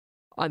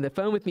On the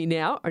phone with me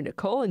now are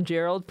Nicole and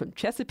Gerald from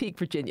Chesapeake,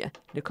 Virginia.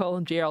 Nicole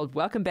and Gerald,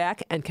 welcome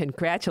back and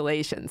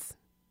congratulations.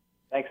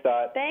 Thanks,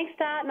 Dot. Thanks,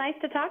 Dot. Nice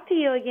to talk to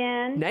you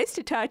again. Nice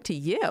to talk to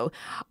you.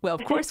 Well,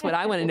 of course, what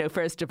I want to know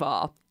first of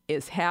all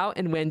is how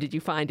and when did you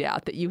find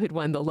out that you had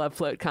won the Love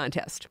Float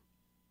contest?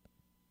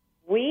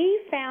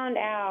 We found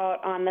out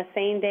on the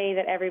same day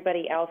that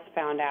everybody else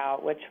found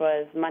out, which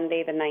was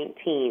Monday the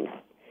 19th.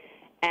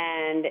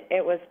 And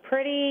it was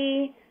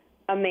pretty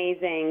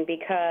amazing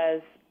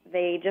because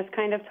they just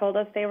kind of told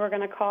us they were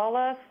going to call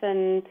us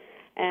and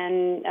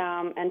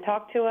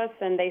talk to us,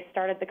 and they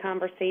started the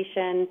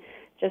conversation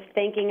just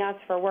thanking us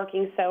for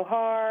working so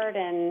hard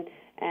and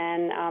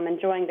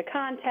enjoying the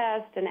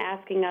contest and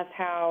asking us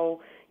how,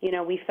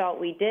 we felt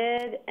we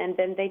did, and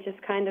then they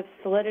just kind of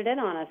slid it in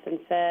on us and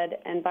said,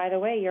 and by the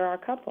way, you're our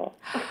couple.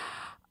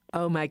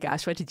 Oh my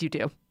gosh, what did you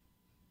do?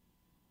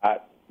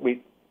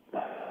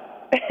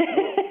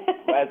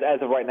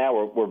 As of right now,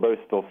 we're both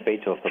still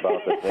speechless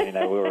about this.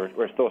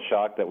 We're still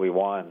shocked that we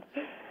won.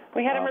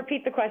 We had him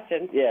repeat the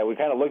question. Yeah, we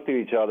kind of looked at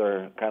each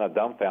other, kind of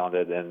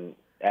dumbfounded, and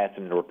asked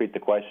him to repeat the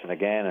question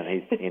again. And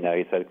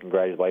he said,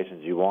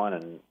 "Congratulations, you won."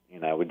 And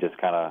we just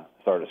kind of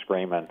started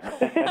screaming.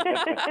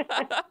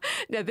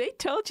 Now they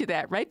told you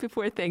that right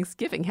before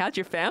Thanksgiving. How'd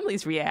your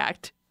families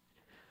react?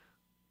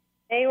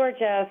 They were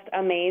just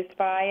amazed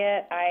by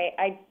it.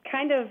 I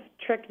kind of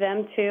tricked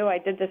them too. I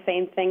did the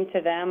same thing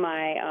to them.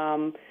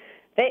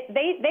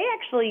 They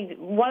actually,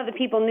 one of the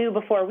people knew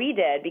before we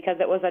did because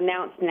it was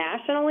announced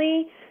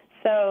nationally.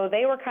 So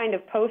they were kind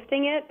of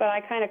posting it, but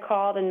I kind of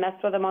called and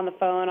messed with them on the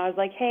phone. I was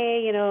like,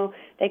 hey,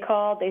 they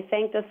called, they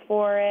thanked us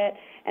for it.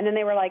 And then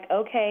they were like,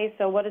 okay,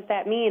 so what does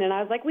that mean? And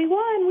I was like, we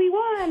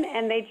won.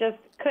 And they just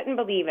couldn't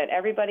believe it.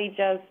 Everybody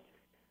just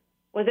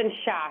was in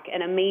shock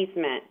and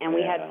amazement, and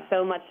we had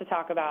so much to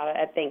talk about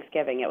at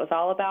Thanksgiving. It was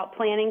all about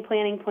planning.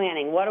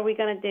 What are we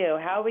going to do?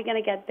 How are we going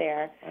to get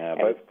there? It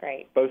was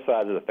great. Both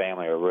sides of the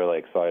family are really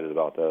excited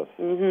about this.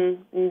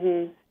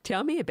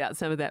 Tell me about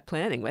some of that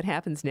planning. What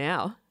happens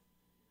now?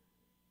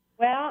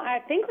 Well, I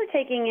think we're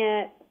taking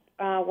it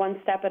one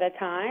step at a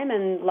time,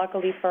 and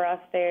luckily for us,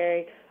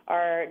 they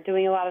are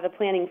doing a lot of the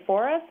planning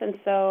for us, and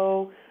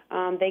so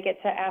they get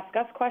to ask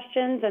us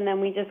questions, and then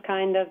we just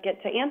kind of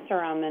get to answer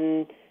them,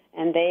 and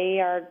they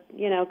are,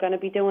 going to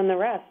be doing the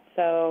rest.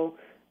 So,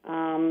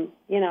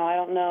 I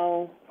don't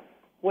know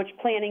which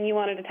planning you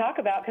wanted to talk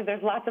about because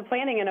there's lots of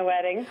planning in a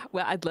wedding.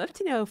 Well, I'd love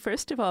to know,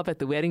 first of all, about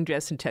the wedding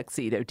dress and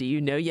tuxedo. Do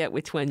you know yet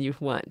which one you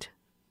want?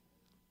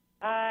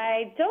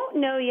 I don't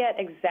know yet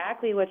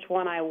exactly which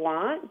one I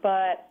want,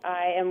 but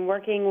I am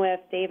working with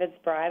David's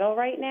Bridal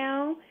right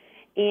now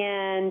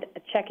and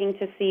checking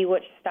to see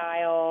which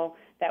style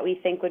that we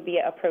think would be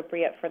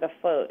appropriate for the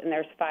float. And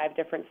there's 5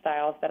 different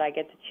styles that I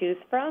get to choose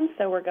from,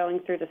 so we're going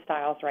through the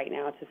styles right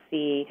now to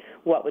see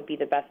what would be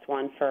the best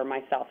one for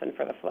myself and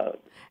for the float.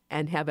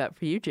 And how about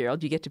for you,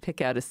 Gerald? You get to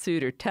pick out a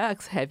suit or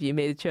tux. Have you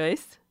made a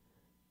choice?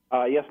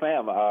 Yes,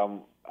 ma'am.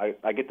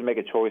 I get to make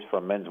a choice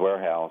from Men's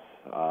Warehouse.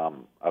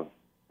 I've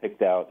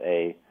picked out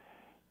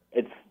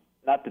it's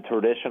not the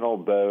traditional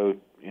bow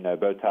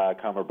tie,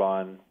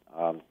 cummerbund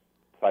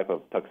type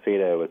of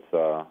tuxedo. It's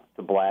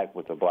the black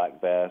with a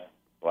black vest,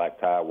 black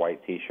tie,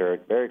 white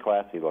T-shirt. Very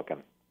classy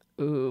looking.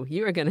 Ooh,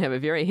 you are going to have a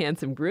very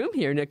handsome groom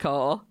here,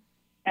 Nicole.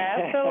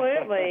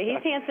 Absolutely.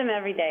 He's handsome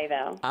every day,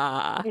 though.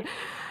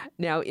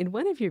 Now, in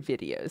one of your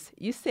videos,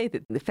 you say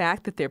that the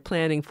fact that they're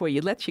planning for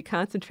you lets you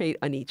concentrate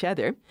on each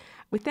other.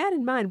 With that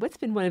in mind, what's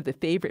been one of the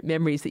favorite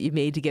memories that you've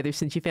made together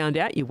since you found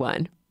out you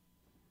won?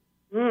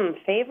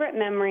 Favorite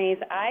memories.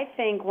 I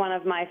think one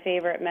of my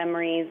favorite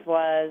memories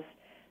was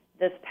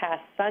this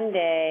past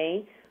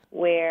Sunday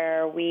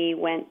where we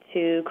went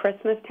to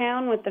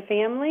Christmastown with the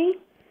family.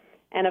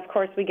 And, of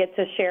course, we get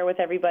to share with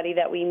everybody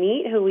that we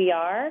meet who we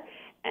are.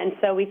 And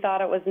so we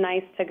thought it was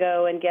nice to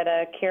go and get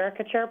a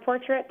caricature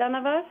portrait done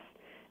of us.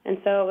 And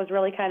so it was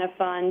really kind of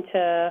fun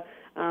to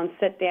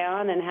sit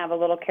down and have a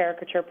little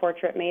caricature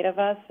portrait made of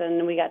us.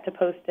 And we got to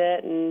post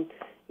it and,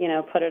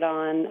 put it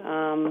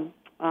on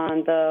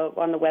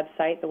the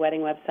website, the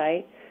wedding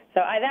website. So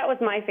that was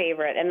my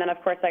favorite. And then,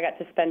 of course, I got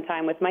to spend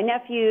time with my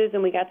nephews,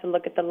 and we got to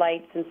look at the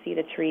lights and see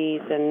the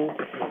trees and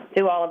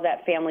do all of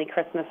that family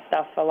Christmas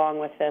stuff along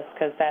with this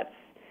because that's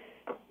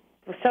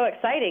so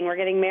exciting. We're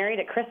getting married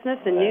at Christmas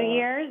and New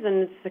Year's,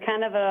 and it's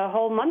kind of a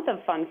whole month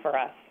of fun for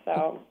us.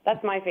 So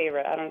that's my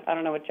favorite. I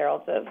don't know what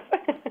Gerald's is.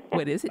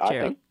 What is it,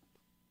 Gerald?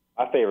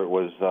 My favorite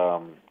was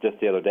just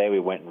the other day we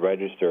went and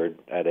registered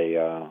at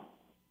a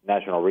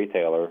national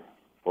retailer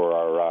for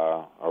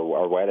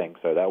our wedding.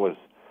 So that was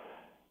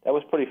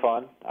pretty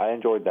fun. I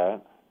enjoyed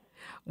that.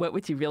 What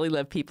would you really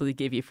love people to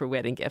give you for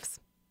wedding gifts?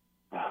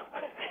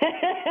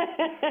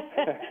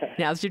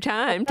 Now's your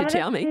time to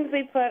tell me. Some of the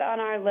things we put on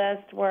our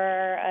list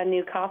were a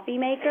new coffee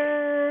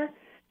maker,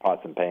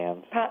 pots and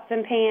pans,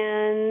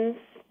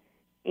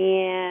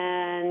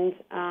 and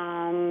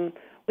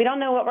we don't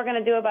know what we're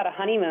going to do about a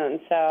honeymoon.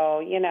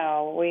 So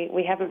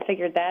we haven't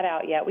figured that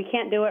out yet. We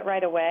can't do it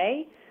right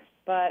away,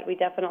 but we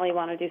definitely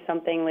want to do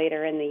something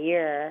later in the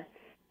year.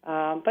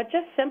 But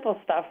just simple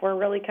stuff. We're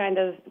really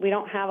we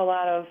don't have a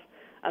lot of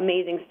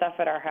amazing stuff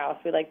at our house.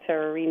 We like to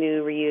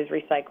renew, reuse,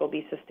 recycle,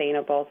 be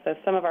sustainable. So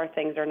some of our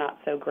things are not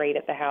so great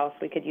at the house.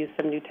 We could use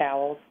some new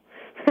towels.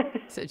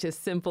 So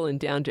just simple and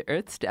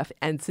down-to-earth stuff.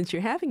 And since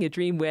you're having a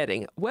dream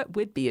wedding, what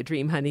would be a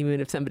dream honeymoon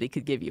if somebody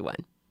could give you one?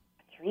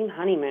 A dream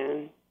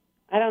honeymoon?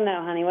 I don't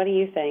know, honey. What do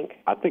you think?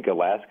 I think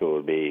Alaska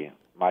would be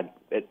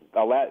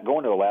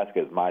going to Alaska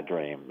is my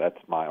dream. That's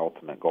my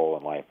ultimate goal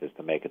in life, is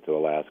to make it to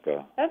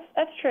Alaska.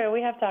 That's true.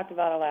 We have talked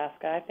about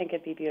Alaska. I think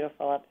it'd be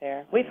beautiful up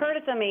there. We've heard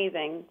it's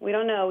amazing. We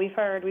don't know. We've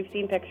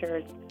seen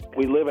pictures.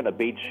 We live in a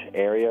beach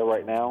area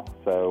right now,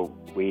 so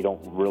we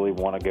don't really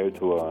want to go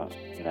to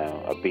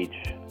a beach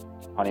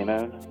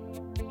honeymoon.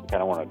 We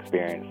kind of want to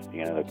experience,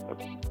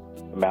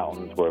 the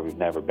mountains where we've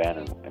never been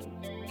and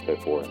so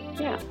forth.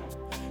 Yeah.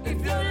 If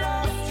you're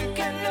lost, you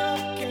can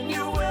look